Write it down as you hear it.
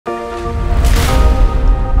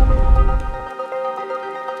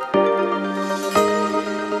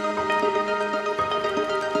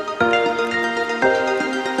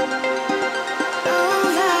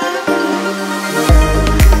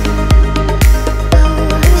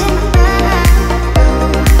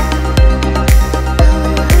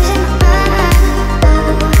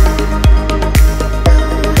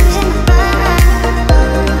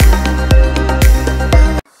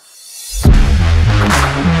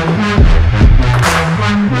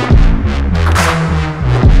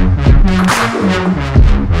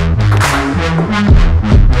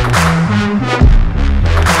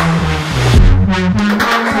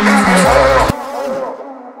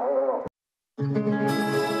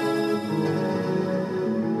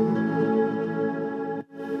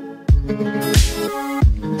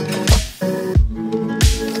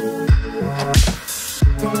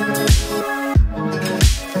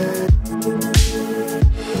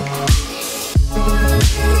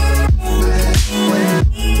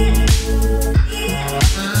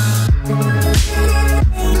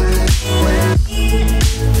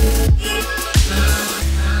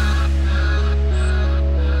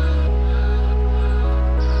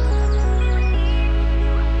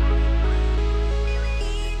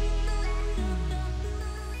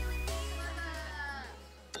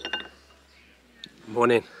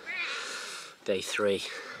day 3.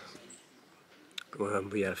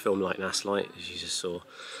 We had a film night last night, as you just saw.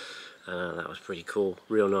 That was pretty cool.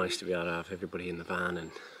 Real nice to be able to have everybody in the van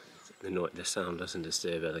and the sound doesn't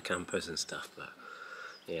disturb other campers and stuff. But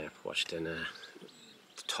yeah, watched in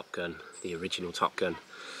Top Gun, the original Top Gun.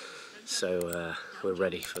 So we're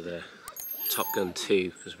ready for the Top Gun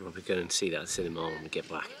 2, because we're probably going to see that at the cinema when we get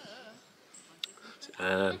back.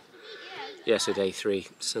 Yeah, so day 3,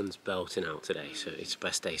 sun's belting out today, so it's the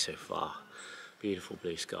best day so far. Beautiful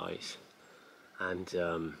blue skies, and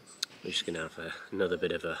we're just going to have another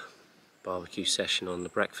bit of a barbecue session on the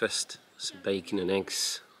breakfast, some bacon and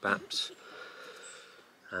eggs, baps,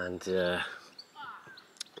 and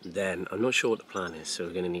then I'm not sure what the plan is, so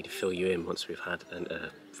we're going to need to fill you in once we've had a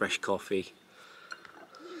fresh coffee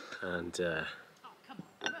and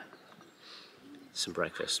some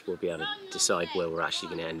breakfast. We'll be able to decide where we're actually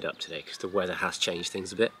going to end up today, because the weather has changed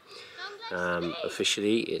things a bit.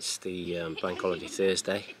 Officially it's the bank holiday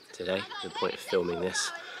Thursday today, the point of filming this,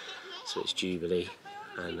 so it's Jubilee,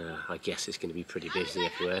 and I guess it's going to be pretty busy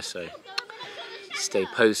everywhere, so stay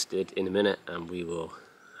posted in a minute and we will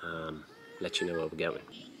let you know where we're going.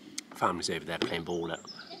 Family's over there playing ball up.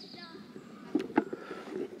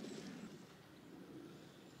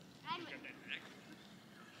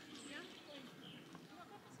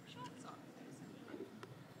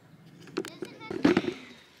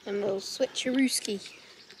 And we'll switch a rooski.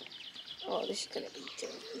 Oh, this is going to be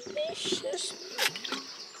delicious.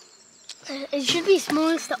 It should be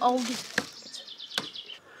smallest to oldest.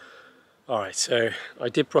 Alright, so I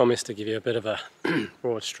did promise to give you a bit of a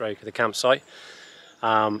broad stroke of the campsite. So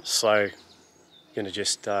I'm going to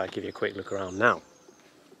just give you a quick look around now.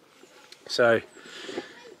 So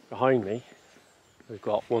behind me we've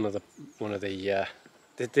got one of the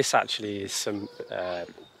this actually is some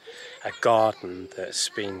a garden that's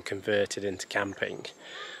been converted into camping,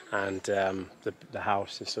 and the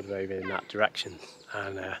house is sort of over in that direction,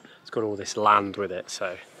 and it's got all this land with it.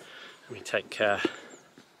 So let me take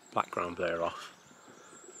background blur off.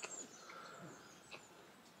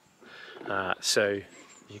 So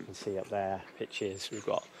you can see up there pictures. We've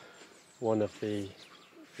got one of the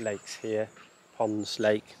lakes here, Ponds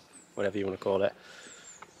Lake, whatever you want to call it,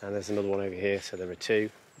 and there's another one over here, so there are 2,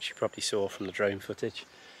 which you probably saw from the drone footage.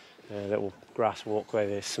 A little grass walkway,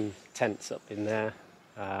 there's some tents up in there.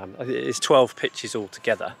 It's 12 pitches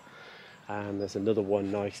altogether, and there's another one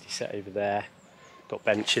nicely set over there. Got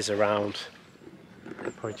benches around.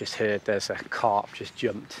 You probably just heard there's a carp just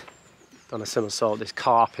jumped, done a somersault. There's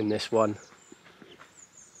carp in this one.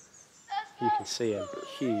 You can see him,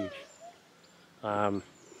 huge. And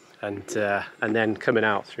then coming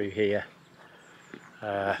out through here,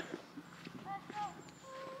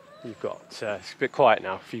 you've got, it's a bit quiet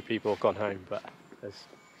now, a few people have gone home, but there's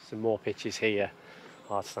some more pitches here,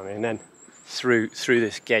 and then through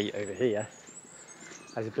this gate over here,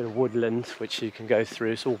 there's a bit of woodland which you can go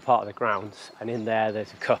through. It's all part of the grounds, and in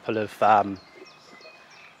there's a couple of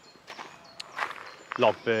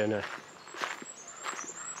log burner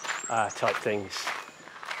type things.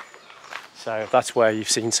 So that's where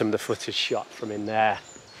you've seen some of the footage shot from in there.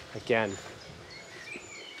 Again,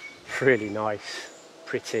 really nice,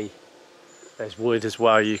 pretty. There's wood as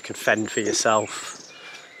well, you can fend for yourself.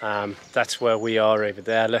 That's where we are over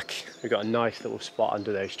there. Look, we've got a nice little spot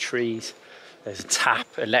under those trees. There's a tap,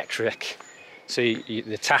 electric. So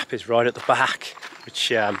the tap is right at the back,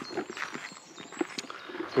 which is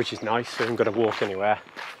nice, so you haven't got to walk anywhere.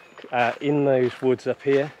 In those woods up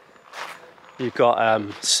here, you've got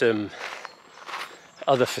some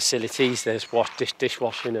other facilities. There's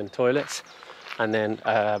dishwashing and toilets, and then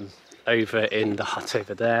over in the hut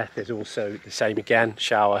over there, there's also the same again,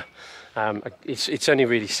 shower. It's only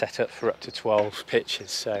really set up for up to 12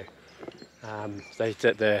 pitches, so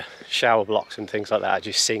the shower blocks and things like that are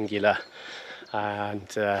just singular. And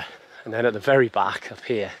then at the very back up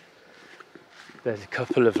here, there's a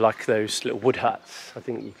couple of like those little wood huts I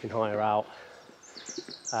think you can hire out,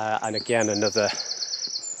 and again another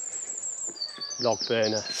log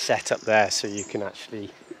burner set up there, so you can actually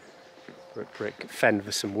brick fend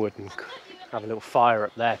for some wood and have a little fire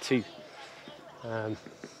up there too.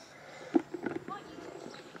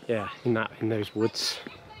 Yeah, in those woods.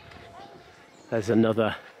 There's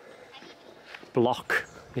another block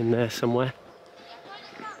in there somewhere.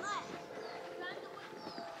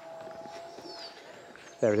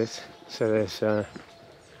 There it is. So there's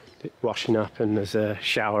washing up, and there's a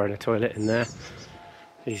shower and a toilet in there.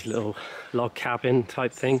 These little log cabin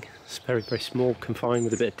type thing. It's very, very small, confined,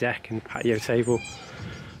 with a bit of deck and patio table.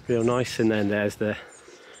 Real nice. And then there's the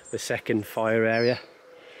second fire area.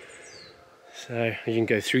 So you can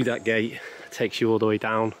go through that gate. It takes you all the way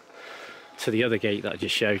down to the other gate that I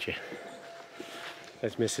just showed you.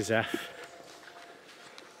 There's Mrs. F.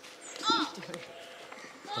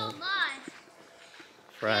 Oh my!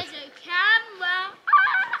 Fred. There's a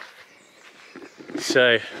camera.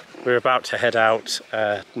 So we're about to head out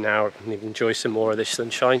now and enjoy some more of this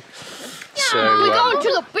sunshine. So we're going to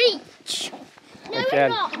the beach. No, again,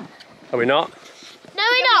 we're not. Are we not? No,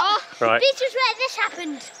 we're not. Right. This is where this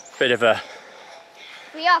happened. Bit of a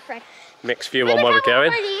We are, Fred. mixed view on where we're Come on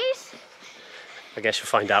going. my knees. I guess you'll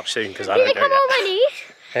find out soon because I Did don't I know come on yet. my knees?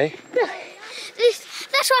 Hey?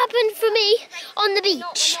 That's what happened for me on the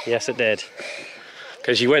beach. Yes, it did.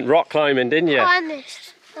 Because you went rock climbing, didn't you? Oh, I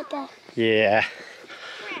missed. Okay. Yeah.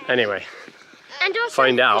 Anyway, And also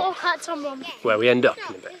Find out. 4 cuts on one. where we end up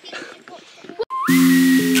in a bit.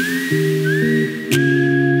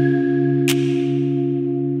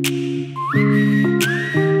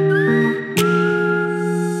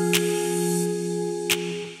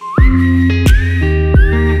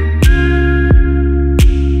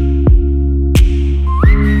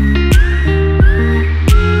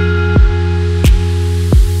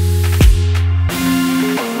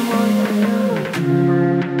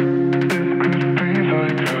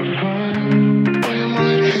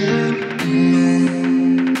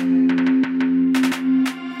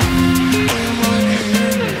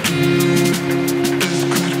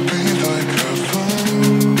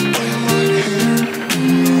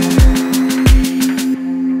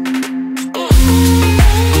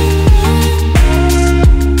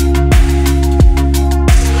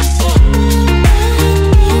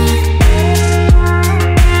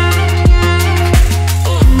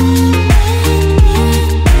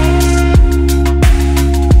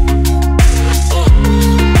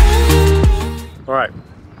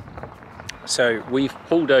 So we've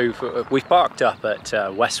pulled over, we've parked up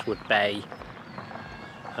at Westwood Bay,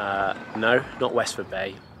 no, not Westwood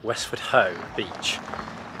Bay, Westwood Hoe Beach,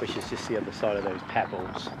 which is just the other side of those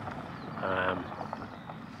pebbles.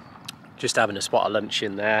 Just having a spot of lunch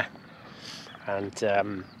in there, and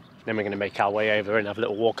then we're going to make our way over and have a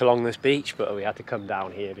little walk along this beach, but we had to come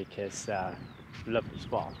down here because lovely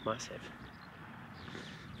spot, massive.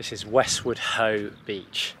 This is Westwood Hoe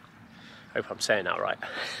Beach. Hope I'm saying that right.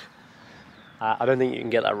 I don't think you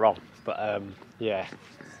can get that wrong, but yeah,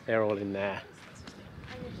 they're all in there.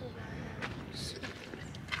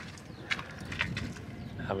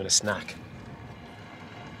 Having a snack.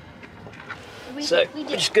 So we're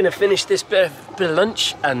just going to finish this bit of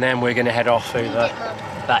lunch and then we're going to head off over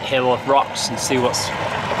that hill of rocks and see what's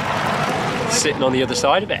sitting on the other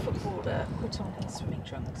side of it. Put on his swimming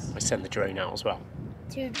trunks. I send the drone out as well.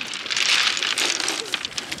 This is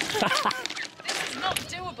not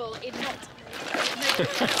doable in not.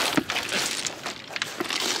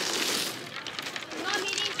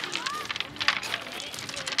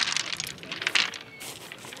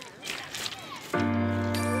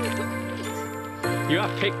 You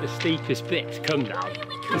have picked the steepest bit to come down.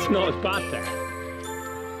 It's not as bad there.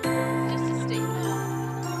 Just a steep.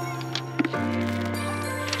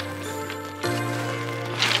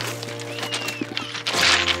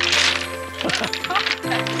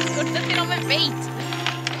 Got nothing on my feet.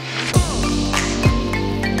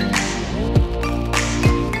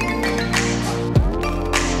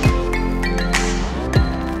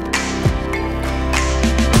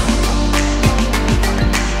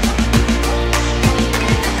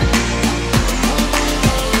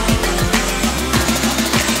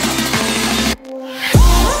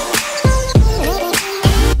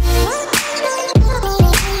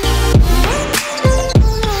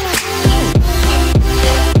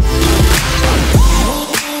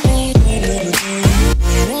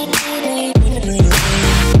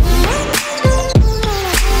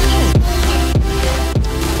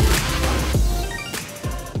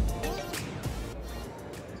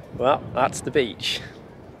 Well, that's the beach.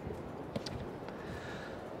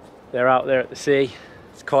 They're out there at the sea.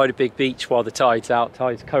 It's quite a big beach while the tide's out.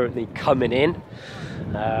 Tide's currently coming in.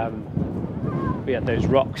 We had those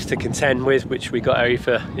rocks to contend with, which we got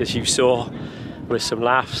over, as you saw, with some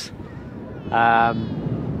laughs.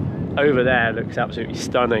 Over there looks absolutely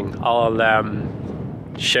stunning. I'll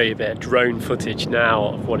show you a bit of drone footage now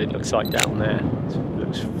of what it looks like down there.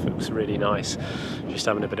 It looks really nice. Just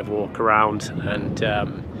having a bit of a walk around, and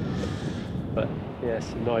but yeah,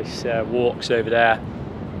 some nice walks over there.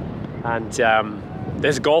 And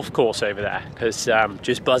there's a golf course over there because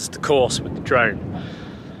just buzzed the course with the drone,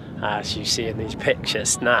 as you see in these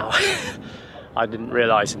pictures now. I didn't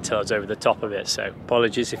realise until I was over the top of it, so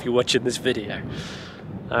apologies if you're watching this video.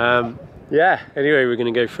 Yeah, anyway, we're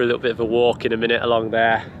going to go for a little bit of a walk in a minute along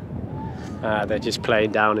there. They're just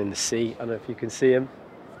playing down in the sea. I don't know if you can see them.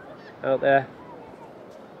 out there?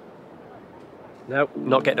 Nope,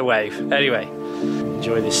 not getting a wave. Anyway,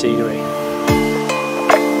 enjoy the scenery.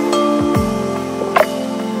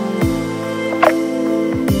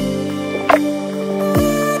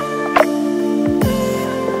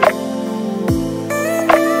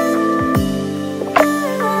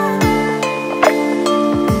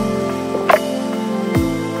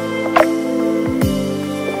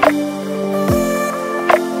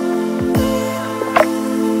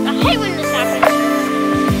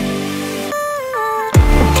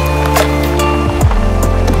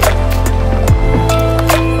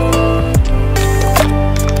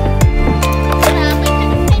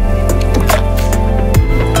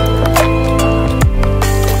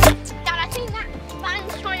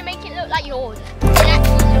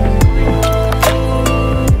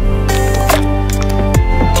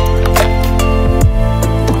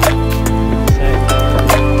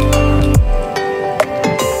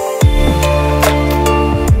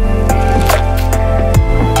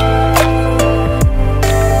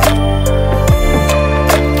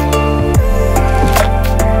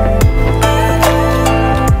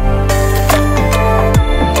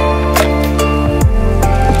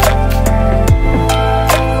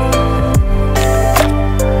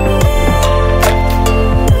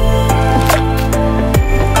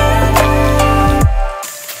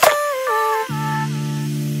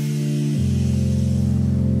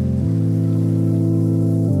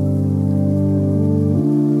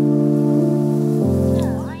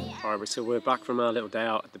 So we're back from our little day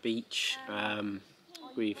out at the beach.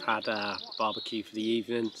 We've had a barbecue for the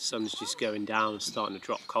evening. The sun's just going down, it's starting to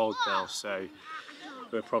drop cold now, so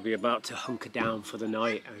we're probably about to hunker down for the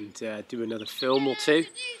night and do another film or two.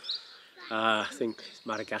 I think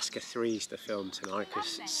Madagascar 3 is the film tonight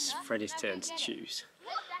because it's Freddie's turn to choose.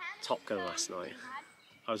 Top Gun last night.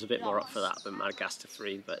 I was a bit more up for that than Madagascar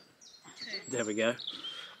 3, but there we go.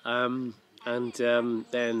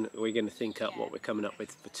 Then we're going to think up what we're coming up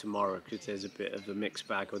with for tomorrow, because there's a bit of a mixed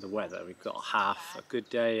bag with the weather. We've got half a good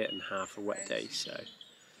day and half a wet day, so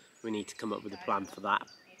we need to come up with a plan for that.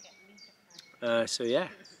 So yeah,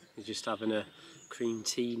 we're just having a cream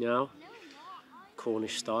tea now,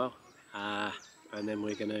 Cornish style, and then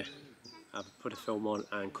we're going to put a film on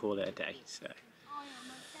and call it a day. So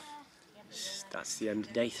that's the end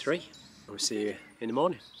of day 3. We'll see you in the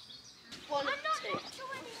morning. 1, 2.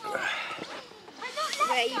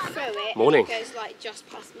 Where you throw it, morning. It goes like just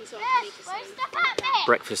past me, so I can make a sound.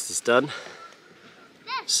 Breakfast is done.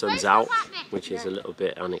 Sun's out, which is a little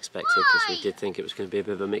bit unexpected because we did think it was going to be a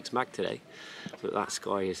bit of a mixed bag today, but that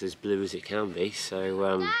sky is as blue as it can be.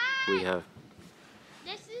 So we have.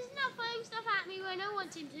 This is not throwing stuff at me when I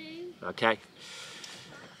want him to. Okay.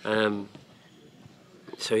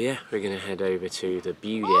 So yeah, we're going to head over to the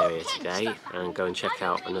Bude area today and go and check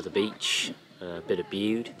out another beach, a bit of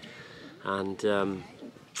Bude, and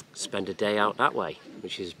spend a day out that way,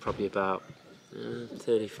 which is probably about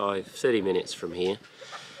 30 minutes from here.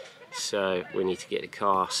 So we need to get the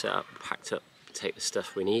car set up, packed up, take the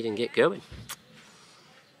stuff we need and get going.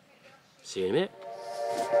 See you in a minute.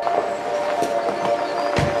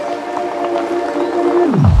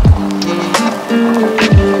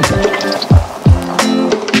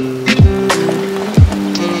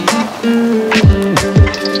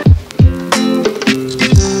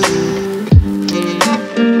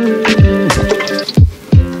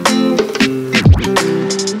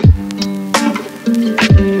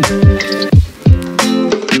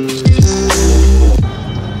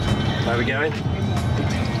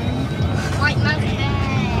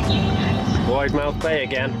 Mouth Bay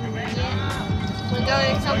again. Yeah. We're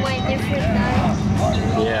going somewhere different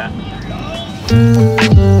though. Yeah.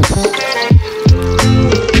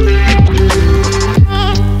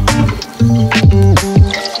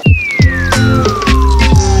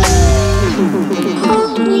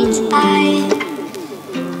 Hold me tight.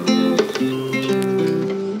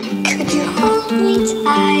 Could you hold me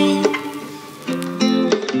tight?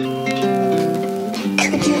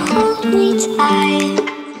 Could you hold me tight?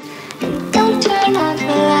 Turn on the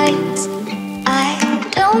lights. I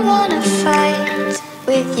don't wanna fight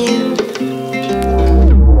with you.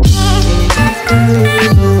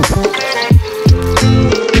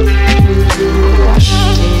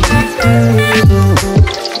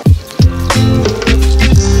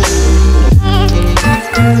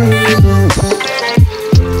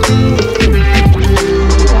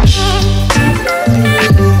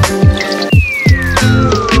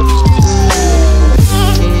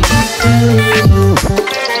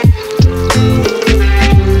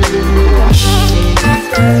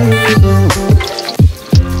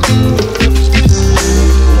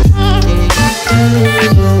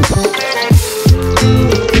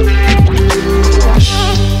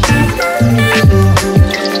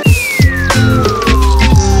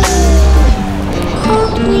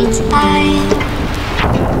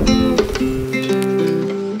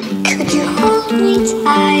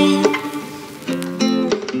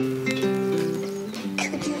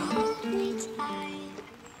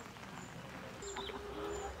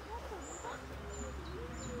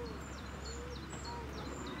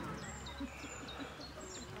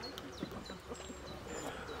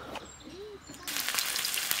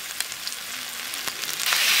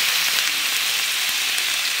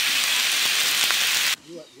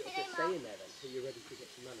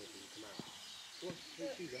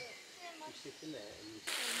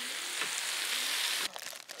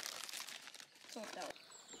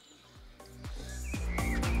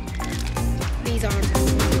 These are.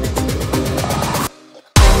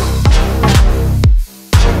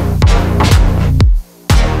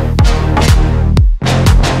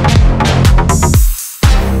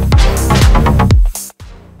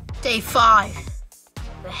 Day 5.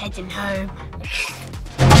 We're heading home.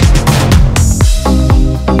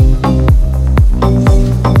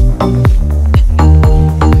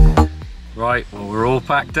 Right, well we're all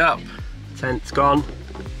packed up. Tent's gone.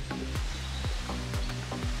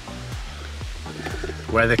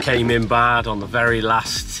 Weather came in bad on the very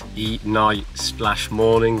last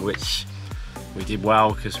night/morning, which we did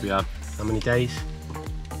well because we had how many days?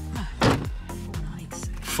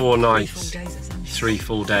 4 nights. 3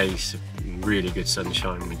 full days of really good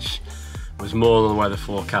sunshine, which was more than the weather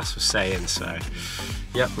forecast was saying. So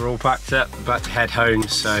yep, we're all packed up, about to head home.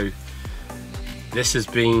 So this has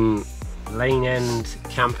been Lane End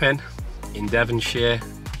camping in Devonshire.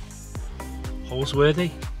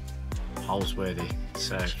 Holsworthy.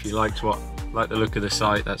 So if you like the look of the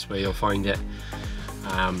site, that's where you'll find it.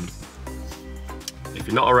 If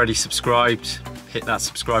you're not already subscribed, hit that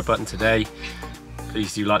subscribe button today.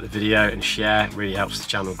 Please do like the video and share, it really helps the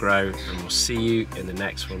channel grow, and we'll see you in the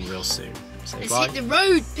next one real soon. Say Let's bye. hit the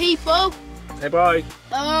road, people. Say bye.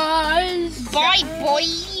 Bye. Bye,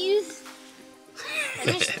 boys.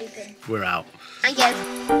 We're out. I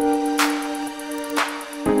guess.